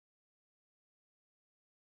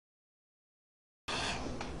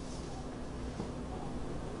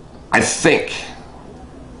I think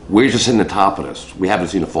we're just hitting the top of this. We haven't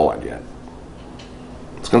seen the fallout yet.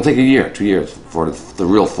 It's going to take a year, 2 years for the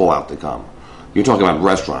real fallout to come. You're talking about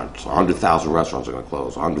restaurants. 100,000 restaurants are going to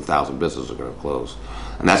close. 100,000 businesses are going to close.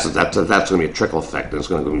 And that's going to be a trickle effect. And it's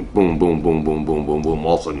going to be boom, boom, boom, boom, boom, boom, boom.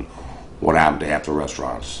 All of a sudden, what happened to half the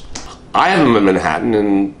restaurants? I haven't been in Manhattan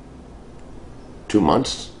in 2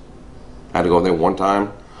 months. I had to go there one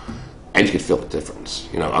time. And you could feel the difference.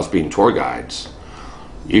 You know, us being tour guides,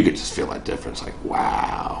 you could just feel that difference. Like,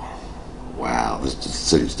 wow, this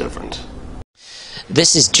city's different.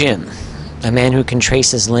 This is Jim, a man who can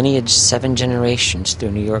trace his lineage 7 generations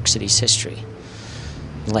through New York City's history.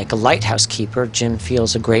 Like a lighthouse keeper, Jim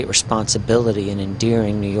feels a great responsibility in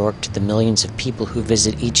endearing New York to the millions of people who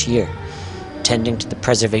visit each year, tending to the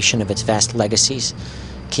preservation of its vast legacies,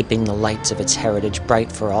 keeping the lights of its heritage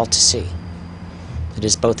bright for all to see. It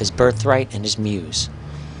is both his birthright and his muse.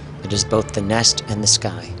 It is both the nest and the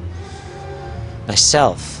sky.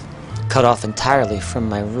 Myself, cut off entirely from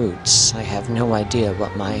my roots, I have no idea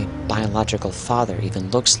what my biological father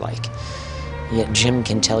even looks like. Yet Jim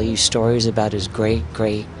can tell you stories about his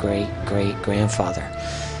great-great-great-great-grandfather,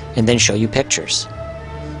 and then show you pictures.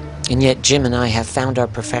 And yet Jim and I have found our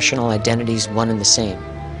professional identities one and the same.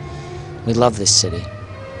 We love this city.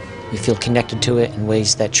 We feel connected to it in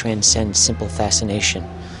ways that transcend simple fascination,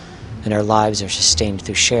 and our lives are sustained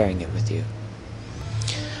through sharing it with you.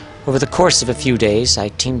 Over the course of a few days, I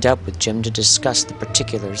teamed up with Jim to discuss the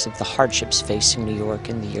particulars of the hardships facing New York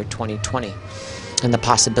in the year 2020, and the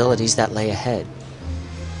possibilities that lay ahead.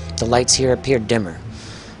 The lights here appear dimmer.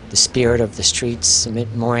 The spirit of the streets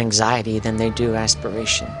emit more anxiety than they do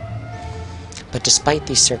aspiration. But despite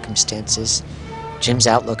these circumstances, Jim's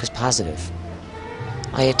outlook is positive.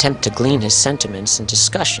 I attempt to glean his sentiments and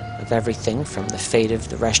discussion of everything from the fate of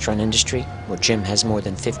the restaurant industry, where Jim has more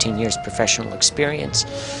than 15 years professional experience,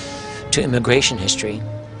 to immigration history,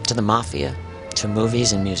 to the mafia, to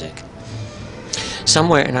movies and music.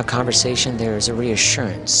 Somewhere in our conversation there is a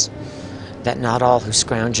reassurance that not all who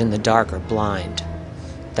scrounge in the dark are blind,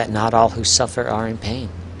 that not all who suffer are in pain,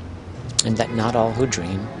 and that not all who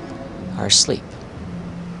dream are asleep.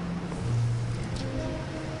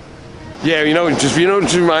 Yeah, it just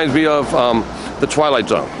reminds me of the Twilight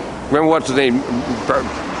Zone. Remember what's his name?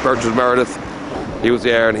 Burgess Meredith. He was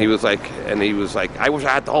there, and he was like, I wish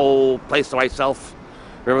I had the whole place to myself.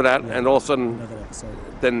 Remember that? Yeah. And all of a sudden,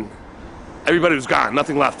 then everybody was gone,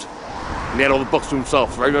 nothing left. And he had all the books to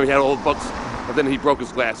himself. I remember he had all the books, but then he broke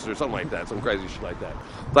his glasses or something like that, some crazy shit like that.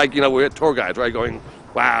 Like, we're tour guides, right? Going,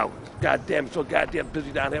 wow, goddamn, so goddamn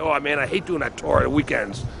busy down here. Oh man, I hate doing that tour on the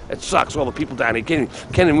weekends. It sucks. All the people down here can't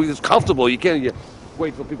it's comfortable. You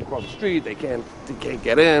wait for people across the street. They can't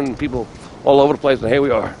get in. People all over the place, and here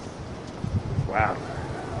we are. Wow.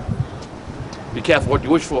 Be careful what you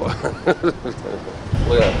wish for. Look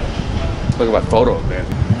at my photo, man.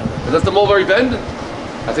 Is that the Mulberry Bend?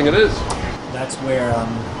 I think it is. That's where,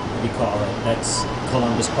 what do you call it? That's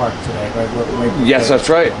Columbus Park today, right? Yes, that's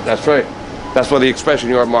right. That's right. That's where the expression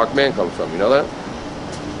 "you're a marked man" comes from. You know that?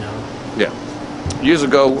 No. Yeah. Years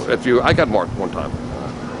ago, I got marked one time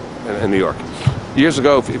in New York. Years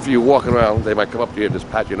ago, if you're walking around, they might come up to you and just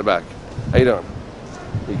pat you in the back. How you doing?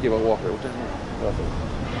 You give a walker. What the hell? Nothing.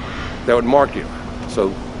 They would mark you.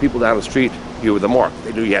 So people down the street, you were the mark.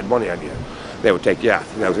 They knew you had money on you. They would take you out.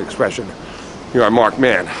 And that was the expression, "You're a marked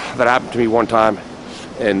man." That happened to me one time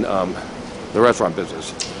in the restaurant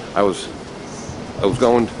business. I was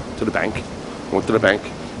going to the bank. Went to the bank,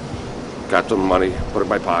 got some money, put it in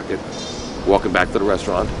my pocket, walking back to the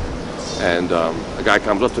restaurant, and a guy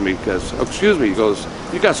comes up to me because, "Oh, excuse me," he goes,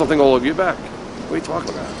 "You got something all over your back. What are you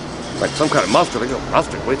talking about?" Like some kind of mustard. I go,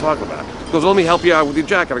 "Mustard? What are you talking about?" He goes, "Let me help you out with your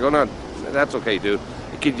jacket." I go, "No, that's okay, dude."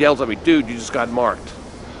 The kid yells at me, "Dude, you just got marked."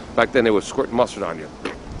 Back then they were squirting mustard on you.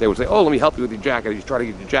 They would say, "Oh, let me help you with your jacket." He's trying to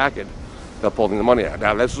get your jacket. They're pulling the money out.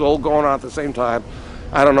 Now this is all going on at the same time.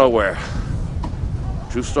 I don't know where.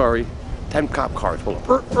 True story. 10 cop cars pull up.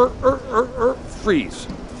 Freeze.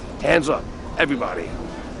 Hands up. Everybody.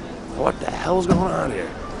 What the hell's going on here?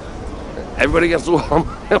 Everybody gets the wall.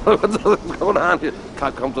 What's going on here?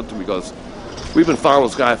 Cop comes up to me and goes, "We've been following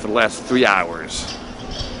this guy for the last 3 hours.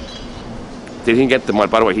 Did he get the money?"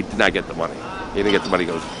 By the way, he did not get the money. He didn't get the money.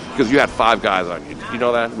 He goes, "Because you had 5 guys on you. Did you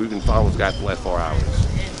know that? We've been following this guy for the last 4 hours.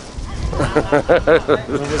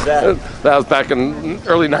 When was that? That was back in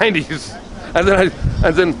early 90s. And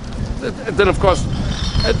then of course,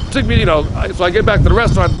 it took me, so I get back to the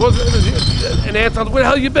restaurant, and Ant's on, "Where the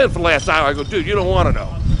hell you been for the last hour?" I go, "Dude, you don't want to know."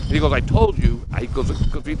 And he goes, "I told you." He goes,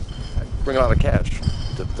 bring a lot of cash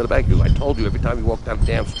to the bank. He goes, "I told you, every time you walk down the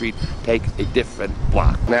damn street, take a different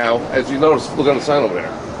block." Now, as you notice, look on the sign over there.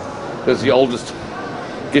 There's the oldest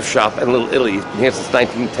gift shop in Little Italy. It's been here since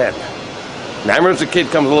 1910. Now, I remember as a kid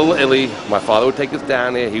coming to Little Italy, my father would take us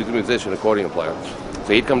down there. He was a musician, accordion player.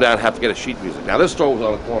 So he'd come down and have to get a sheet music. Now, this store was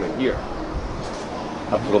on the corner here,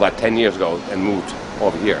 up until about 10 years ago, and moved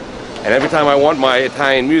over here. And every time I want my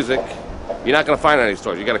Italian music, you're not going to find any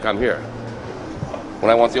stores. You got to come here. When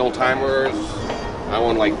I want the old timers, I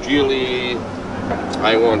want like Gigli,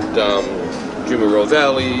 I want Jimmy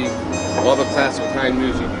Roselli, all the classic Italian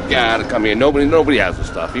music. You gotta come here. Nobody has this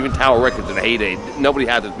stuff. Even Tower Records in the heyday, nobody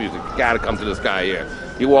had this music. You gotta come to this guy here.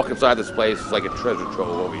 You walk inside this place, it's like a treasure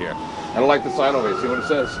trove over here. And I like the sign over here. See what it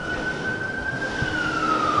says?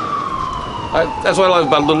 That's what I love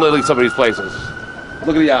about Little Italy. Some of these places.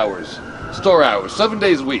 Look at the hours. Store hours, 7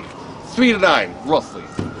 days a week, 3 to 9, roughly.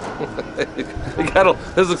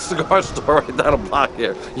 There's a cigar store right down the block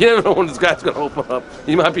here. You never know when this guy's going to open up.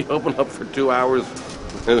 He might be open up for 2 hours,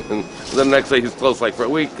 and then the next day he's closed like for a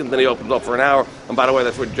week, and then he opens up for an hour. And by the way,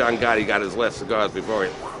 that's where John Gotti got his last cigars before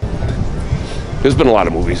he... There's been a lot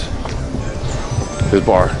of movies. His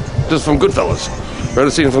bar. This is from Goodfellas. Remember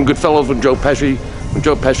the scene from Goodfellas when Joe Pesci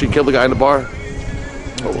killed the guy in the bar?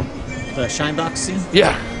 Oh. The Shinebox scene?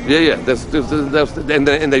 Yeah.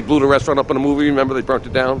 And they blew the restaurant up in a movie. Remember they burnt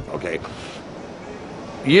it down? Okay.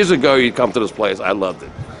 Years ago, you'd come to this place. I loved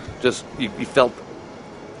it. Just you felt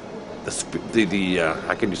the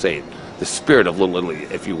how can you say it? The spirit of Little Italy,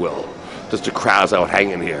 if you will. Just the crowds out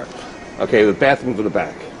hanging here. Okay, the bathrooms in the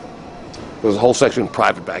back. There was a whole section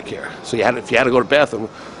private back here. So if you had to go to the bathroom,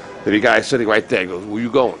 there'd be a guy sitting right there. Goes, "Where you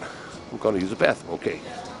going?" "I'm going to use the bathroom." "Okay,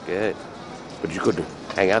 go ahead." But you couldn't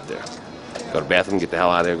hang out there. Go to the bathroom, get the hell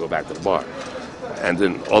out of there, go back to the bar. And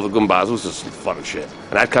then all the gumbas was just fun and shit.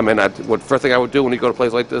 And I'd come in, what first thing I would do when you go to a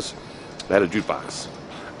place like this, I had a jukebox.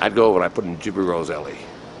 I'd go and I'd put in Jimmy Roselli.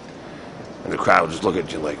 And the crowd would just look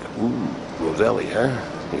at you like, "Ooh, Roselli, huh?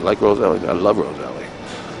 You like Roselli?" "I love Roselli."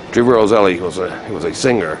 Jimmy Roselli was a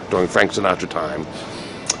singer during Frank Sinatra time.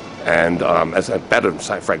 And as better than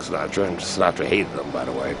Frank Sinatra, and Sinatra hated him, by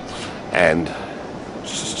the way. And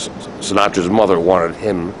Sinatra's mother wanted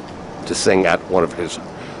him to sing at one of his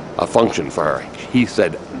function for her. He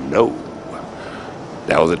said no.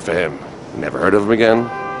 That was it for him. Never heard of him again.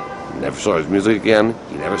 Never saw his music again.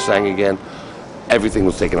 He never sang again. Everything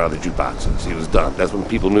was taken out of the jukeboxes. He was done. That's when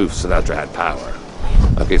people knew Sinatra had power.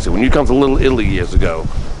 Okay, so when you come to Little Italy years ago,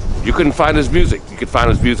 you couldn't find his music. You could find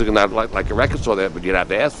his music in that like a record store there, but you'd have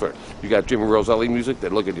to ask for it. You got Jimmy Roselli music,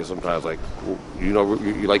 they'd look at you sometimes like, "Well, you know,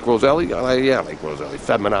 you like Roselli?" "Yeah, I like Roselli."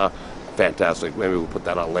 Femina, fantastic. Maybe we'll put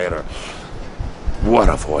that on later. What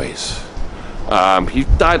a voice. He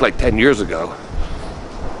died like 10 years ago,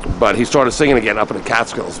 but he started singing again up in the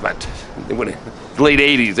Catskills. When the late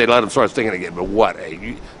 80s, they let him start singing again. But what?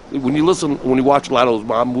 When you watch a lot of those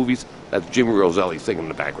mob movies, that's Jimmy Roselli singing in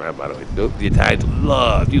the background, by the way. The Italians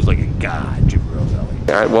loved, he was like a god, Jimmy Roselli.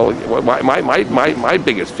 All right, well, my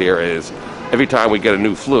biggest fear is every time we get a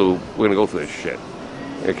new flu, we're going to go through this shit.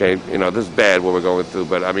 Okay, you know, this is bad what we're going through,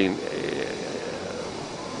 but I mean,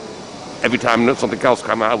 every time something else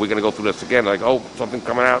comes out, we're going to go through this again. Like, oh, something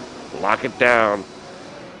coming out, lock it down.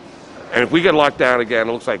 And if we get locked down again,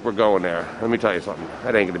 it looks like we're going there. Let me tell you something,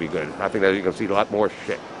 that ain't going to be good. I think that you're going to see a lot more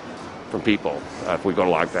shit from people if we go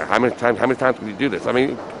to lockdown. How many times can you do this? I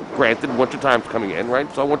mean, granted, winter time's coming in,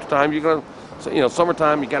 right? So winter time, you're going to, you know,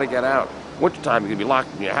 summertime, you got to get out. Winter time, you're going to be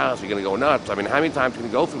locked in your house. You're going to go nuts. I mean, how many times can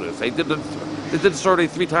you go through this? They did the survey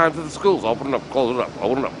 3 times at the schools. Open it up, close it up,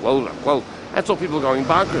 open it up, close it up, close. That's so people are going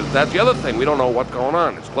bonkers. That's the other thing. We don't know what's going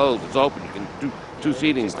on. It's closed. It's open. You can do 2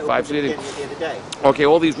 seatings, 5 seatings. Okay,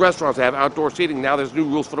 all these restaurants have outdoor seating. Now there's new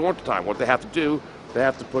rules for the winter time. What they have to do, they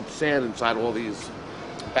have to put sand inside all these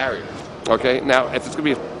barriers. Okay, now if it's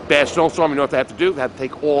going to be a bad snowstorm, you know what they have to do? They have to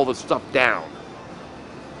take all the stuff down.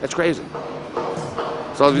 That's crazy.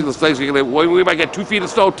 So these things, we might get 2 feet of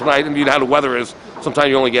snow tonight, and you know how the weather is. Sometimes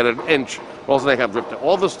you only get an inch. Also, they have ripped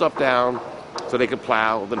all the stuff down so they can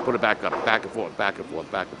plow, then put it back up, back and forth, back and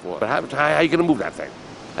forth, back and forth. But how are you going to move that thing?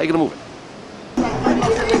 How are you going to move it?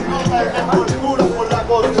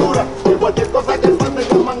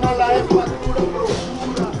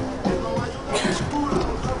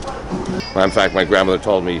 In fact, my grandmother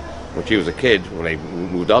told me when she was a kid, when they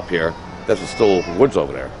moved up here, there was still woods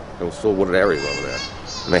over there. There was still wooded areas over there.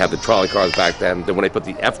 And they had the trolley cars back then. Then when they put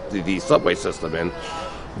the subway system in,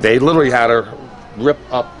 they literally had her rip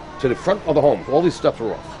up to the front of the homes. All these steps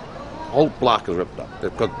were off. The whole block was ripped up.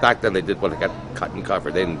 Because back then they did what they got cut and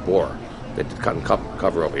cover. They didn't bore. They did cut and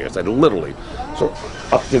cover over here. So literally, so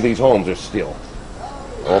up to these homes are steel.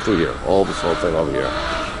 All through here. All this whole thing over here.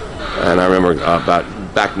 And I remember about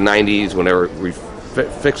back in the 90s when they were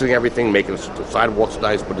fixing everything, making the sidewalks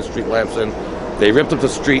nice, putting the street lamps in. They ripped up the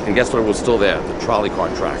street, and guess what was still there? The trolley car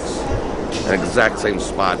tracks. An exact same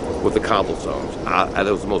spot with the cobblestones. And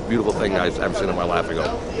it was the most beautiful thing I've ever seen in my life. I go,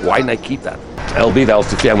 why didn't I keep that? LB, that was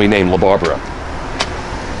the family name, La Barbara.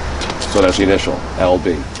 So that's the initial,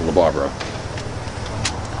 LB, La Barbara.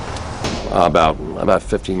 About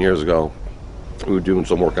 15 years ago, we were doing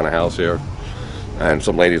some work on a house here, and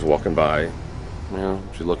some lady's walking by. You know,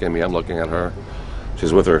 she's looking at me, I'm looking at her.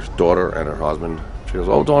 She's with her daughter and her husband. She goes,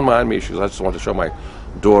 oh, don't mind me. She goes, I just want to show my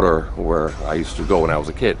daughter where I used to go when I was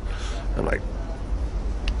a kid. I'm like,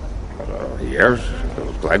 yeah?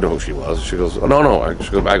 I know who she was. She goes, oh, no. She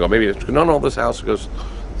goes, I go, maybe, she goes, no, this house. She goes,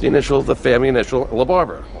 the initial, the family initial, La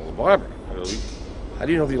Barbara. La Barbara. I go, how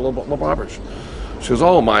do you know the La Barbara? She goes,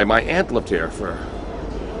 oh, my aunt lived here for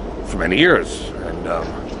many years. And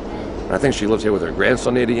I think she lives here with her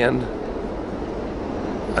grandson near the end.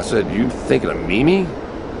 I said, you thinking of Mimi?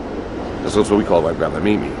 That's what we call my grandma,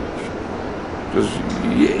 Mimi. She goes,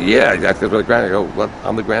 yeah, that's my grandma. I go, what?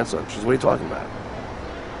 I'm the grandson. She goes, what are you talking about?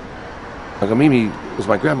 I go, Mimi was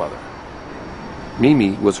my grandmother.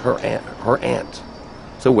 Mimi was her aunt.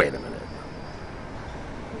 So wait a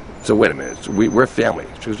minute. We're family.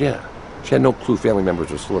 She goes, yeah. She had no clue family members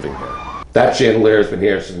were still living here. That chandelier has been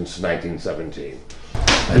here since 1917.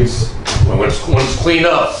 When it's cleaned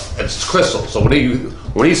up, it's crystal. So when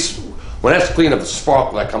that's cleaned up, the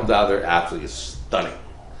sparkle that comes out of there absolutely is stunning.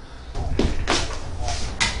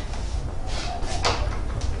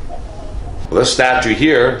 Well, this statue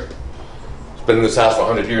here has been in this house for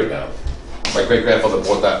 100 years now. My great-grandfather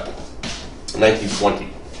bought that in 1920.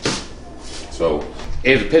 So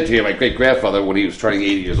here's a picture here of my great-grandfather when he was turning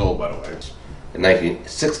 80 years old, by the way. In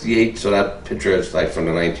 1968, so that picture is like from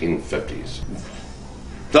the 1950s.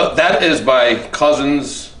 That is my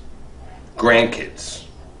cousin's grandkids.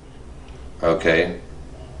 Okay?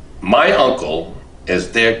 My uncle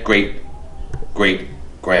is their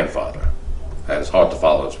great-grandfather. It's hard to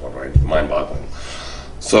follow this one, right? Mind-boggling.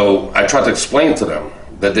 So I tried to explain to them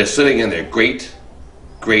that they're sitting in their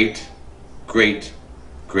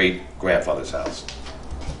great-grandfather's house.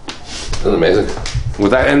 Isn't that amazing?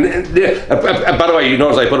 With that, and by the way, you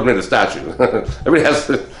notice I put them in the statue.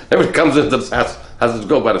 Everybody comes into this house has to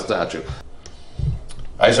go by the statue.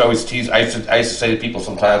 I used to always tease. I used to say to people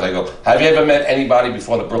sometimes. I go, "Have you ever met anybody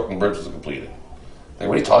before the Brooklyn Bridge was completed?" They go,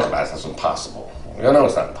 what are you talking about? That's impossible. I go, no,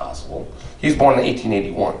 it's not impossible. He was born in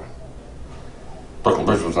 1881. Brooklyn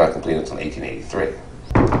Bridge was not completed until 1883.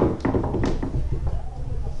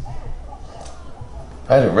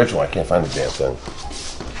 I had an original. I can't find the damn thing.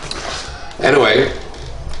 Anyway,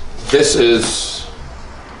 this is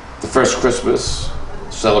the first Christmas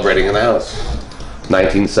celebrating in the house,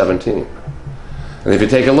 1917. And if you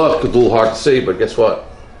take a look, it's a little hard to see, but guess what?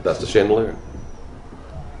 That's the chandelier.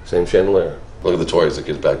 Same chandelier. Look at the toys the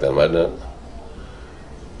kids back then, imagine that.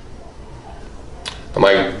 And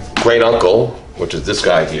my great uncle, which is this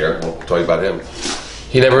guy here, I'll tell you about him,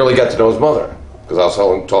 he never really got to know his mother, because I was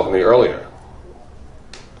talking to you earlier.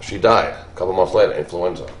 She died a couple months later,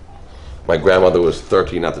 influenza. My grandmother was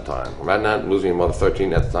 13 at the time. Imagine that, losing your mother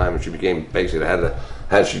 13 at the time, and she became basically she had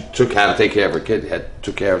to take care of her kid,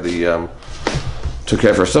 took care of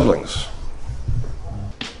her siblings.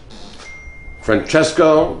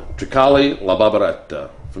 Francesco Tricali La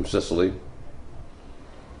Barbaretta from Sicily.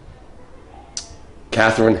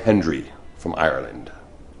 Catherine Hendry from Ireland.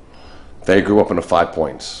 They grew up in the 5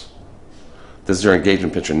 Points. This is their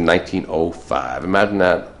engagement picture in 1905. Imagine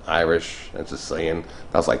that, Irish and Sicilian.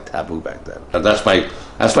 That was like taboo back then. And that's my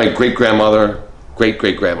great-grandmother,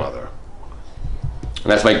 great-great-grandmother.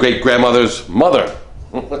 And that's my great-grandmother's mother.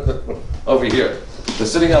 Over here. They're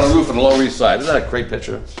sitting on a roof on the Lower East Side. Isn't that a great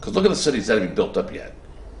picture? Because look at the cities that haven't even built up yet.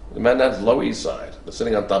 Imagine that's the Lower East Side. They're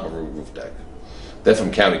sitting on top of a roof deck. They're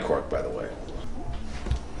from County Cork, by the way.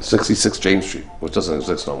 66 James Street, which doesn't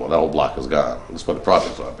exist no more. That whole block is gone. That's what the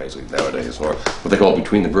projects are, basically, nowadays. Or what they call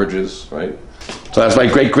between the bridges, right? So that's my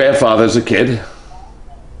great-grandfather as a kid.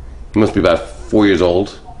 He must be about 4 years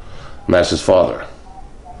old. And that's his father.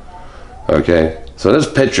 Okay? So this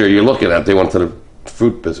picture you're looking at, they went to the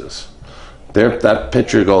fruit business. That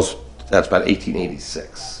picture goes, that's about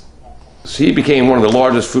 1886. So he became one of the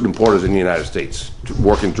largest fruit importers in the United States,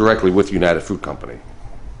 working directly with United Fruit Company.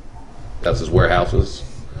 That's his warehouses.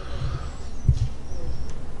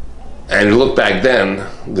 And you look back then,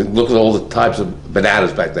 look at all the types of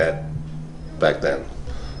bananas back then.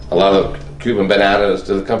 A lot of Cuban bananas,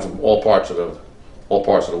 they come from all parts of the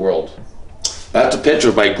world. That's a picture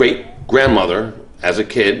of my great-grandmother as a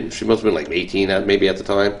kid. She must have been like 18 maybe at the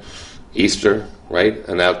time. Easter, right?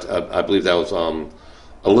 And that, I believe that was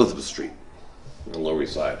Elizabeth Street. on the Lower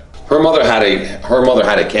East Side. Her mother had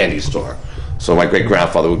a candy store, so my great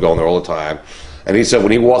grandfather would go in there all the time. And he said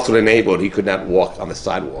when he walked through the neighborhood, he could not walk on the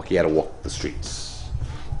sidewalk. He had to walk the streets.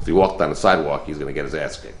 If he walked on the sidewalk, he's going to get his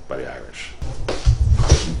ass kicked by the Irish.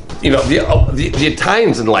 You know, the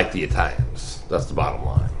Italians didn't like the Italians. That's the bottom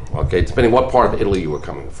line. Okay, depending what part of Italy you were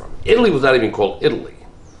coming from. Italy was not even called Italy.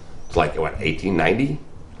 It's like, what, 1890?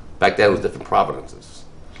 Back then it was different provinces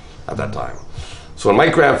at that time. So when my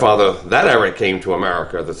grandfather, that era, came to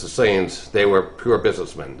America, the Sicilians, they were pure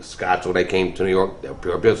businessmen. The Scots, when they came to New York, they were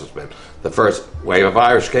pure businessmen. The first wave of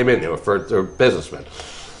Irish came in, they were businessmen.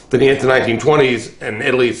 Then you get to the 1920s, and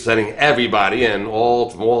Italy's sending everybody in, from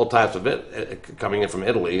all types of it, coming in from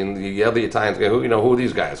Italy, and the other Italians go, who are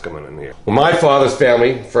these guys coming in here? When my father's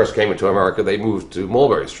family first came into America, they moved to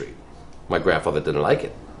Mulberry Street. My grandfather didn't like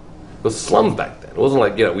it. It was slums back then. It wasn't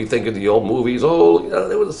like, we think of the old movies, they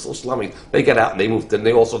were so slummy. They got out and they moved, and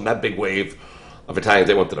they also, in that big wave of Italians,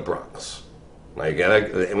 they went to the Bronx. Like,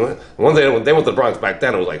 when they went to the Bronx back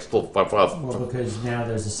then, it was like still far. Well, because now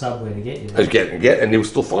there's a subway to get you there. And there was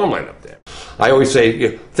still farmland up there. I always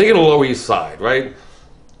say, think of the Lower East Side, right?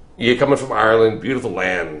 You're coming from Ireland, beautiful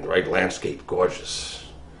land, right? Landscape, gorgeous.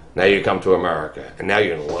 Now you come to America, and now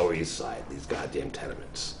you're in the Lower East Side, these goddamn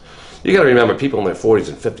tenements. You got to remember, people in their 40s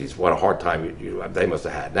and 50s, what a hard time they must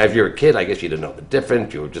have had. Now, if you're a kid, I guess you didn't know the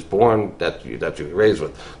difference. You were just born, that you were raised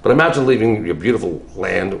with. But imagine leaving your beautiful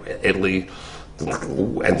land, Italy,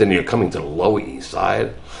 and then you're coming to the Lower East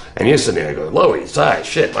Side, and you're sitting there and go, Lower East Side,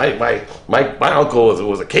 shit, my uncle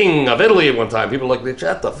was a king of Italy at one time. People are like,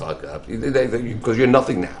 shut the fuck up, because you're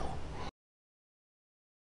nothing now.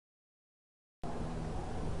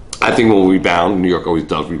 I think we'll rebound. New York always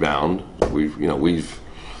does rebound.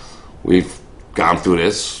 We've gone through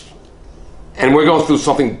this, and we're going through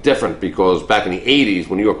something different, because back in the 80s,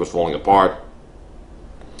 when New York was falling apart,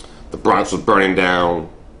 the Bronx was burning down,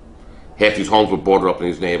 half these homes were boarded up in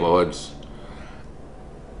these neighborhoods.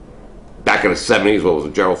 Back in the 70s, what was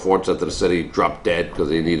it, Gerald Ford said to the city, drop dead because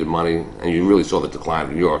they needed money, and you really saw the decline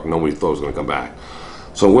of New York. Nobody thought it was going to come back.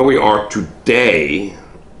 So where we are today,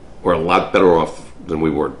 we're a lot better off than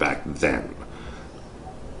we were back then.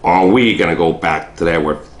 Are we going to go back to there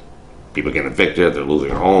where people get evicted, they're losing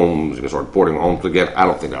their homes, you're going to start boarding homes again? I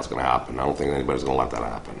don't think that's going to happen. I don't think anybody's going to let that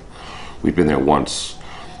happen. We've been there once.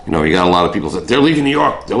 You got a lot of people that they're leaving New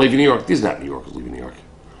York, they're leaving New York. These are not New Yorkers leaving New York.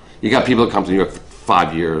 You got people that come to New York for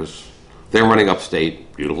 5 years. They're running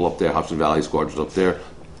upstate, beautiful up there, Hudson Valley's gorgeous up there.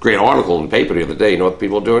 Great article in the paper the other day. You know what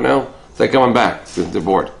people are doing now? They're coming back. They're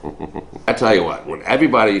bored. I tell you what, when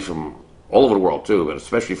everybody from all over the world too, but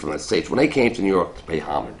especially from the States, when they came to New York to pay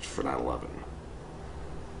homage for 9/11,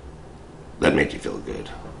 that made you feel good.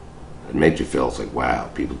 It made you feel, it's like, wow,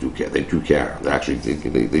 people do care. They do care. They actually,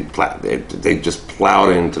 they just plowed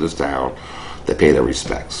into this town. They pay their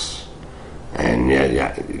respects. And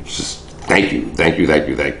it's just, thank you.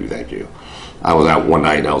 I was out one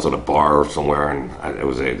night, I was at a bar somewhere, and there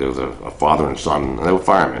was a father and son, and they were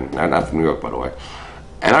firemen, not from New York, by the way.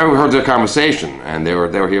 And I heard their conversation, and they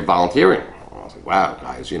were here volunteering. I was like, wow,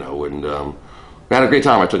 guys, and we had a great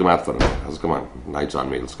time. I took them out for the night. I was like, come on, night's on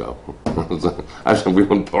me, let's go. I said, we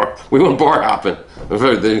went bar hopping. You're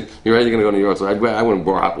ready, you're going to go to New York? So I went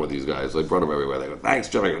bar hopping with these guys. I brought them everywhere. They go, thanks,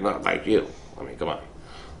 Jim. I go, no, thank you. I mean, come on.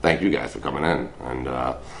 Thank you guys for coming in. And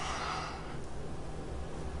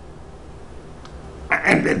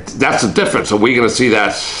that's the difference. Are we going to see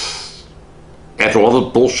that after all the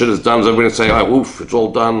bullshit is done? Is everybody going to say, oh, oof, it's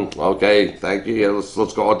all done. Okay, thank you. Yeah, let's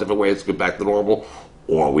go a different way. Let's get back to normal.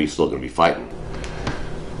 Or are we still going to be fighting?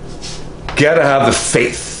 Gotta have the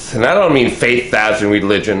faith. And I don't mean faith as in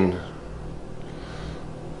religion.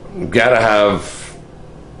 Gotta have,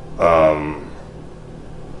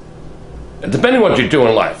 depending on what you do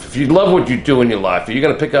in life. If you love what you do in your life, are you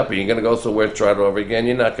going to pick up and you're going to go somewhere and try it over again?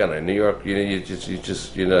 You're not going to. In New York, you're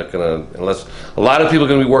not going to, unless a lot of people are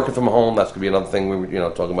going to be working from home. That's going to be another thing we were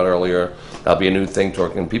talking about earlier. That'll be a new thing to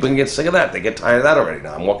work, and people can get sick of that. They get tired of that already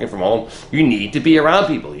now. I'm working from home. You need to be around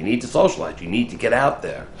people. You need to socialize. You need to get out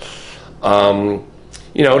there.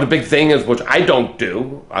 The big thing is, which I don't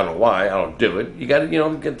do, I don't know why, I don't do it, you got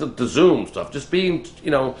to, get the Zoom stuff. Just being,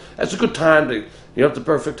 that's a good time to, what the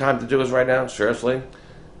perfect time to do is right now, seriously?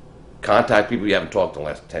 Contact people you haven't talked to in the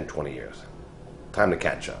last 10, 20 years. Time to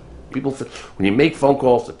catch up. People, when you make phone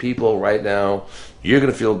calls to people right now, you're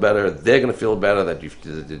going to feel better, they're going to feel better that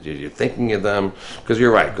you're thinking of them, because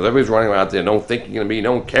you're right, because everybody's running around there, no one thinking of me,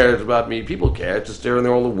 no one cares about me. People care, it's just they're in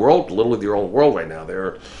their own world, literally their own world right now.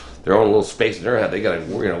 They're their own little space in their head. They got to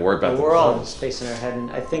worry about we're all in space in our head,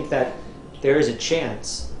 and I think that there is a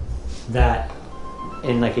chance that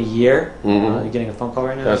in like a year, you're getting a phone call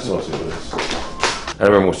right now. That's what it is. I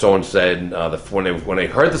remember when someone said when they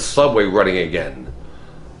heard the subway running again,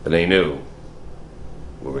 then they knew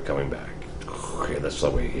we were coming back. Hear the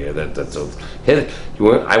subway here.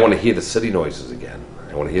 I want to hear the city noises again.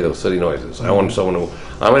 I want to hear those city noises. I want someone who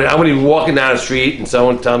I'm gonna be walking down the street and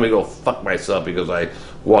someone tell me to go fuck myself because I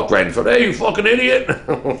walked right in front. Hey, you fucking idiot!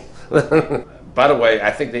 By the way, I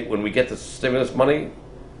think that when we get the stimulus money,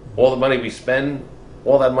 all that money we spend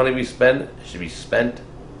should be spent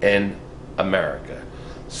in America.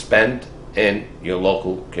 Spent in your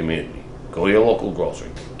local community. Go to your local grocery.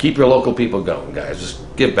 Keep your local people going, guys. Just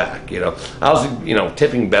give back, I was,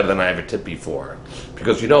 tipping better than I ever tipped before.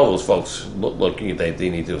 Because those folks, they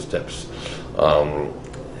need those tips. And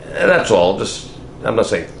that's all. Just, I'm not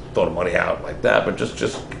saying throw the money out like that, but just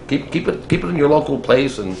keep it in your local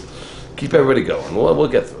place and keep everybody going. We'll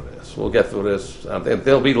get through this. We'll get through this.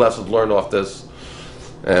 There'll be lessons learned off this.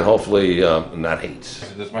 And hopefully not hate.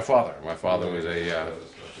 This is my father. My father was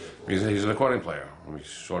he's an accordion player. We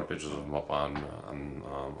showed pictures of him up on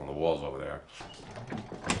the walls over there.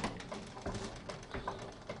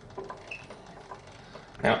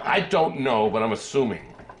 Now I don't know, but I'm assuming,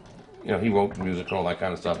 he wrote music and all that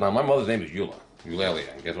kind of stuff. Now my mother's name is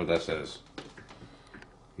Eulalia. Guess what that says?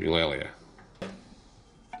 Eulalia.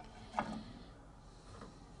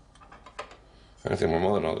 I think my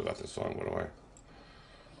mother knows about this song, by the way.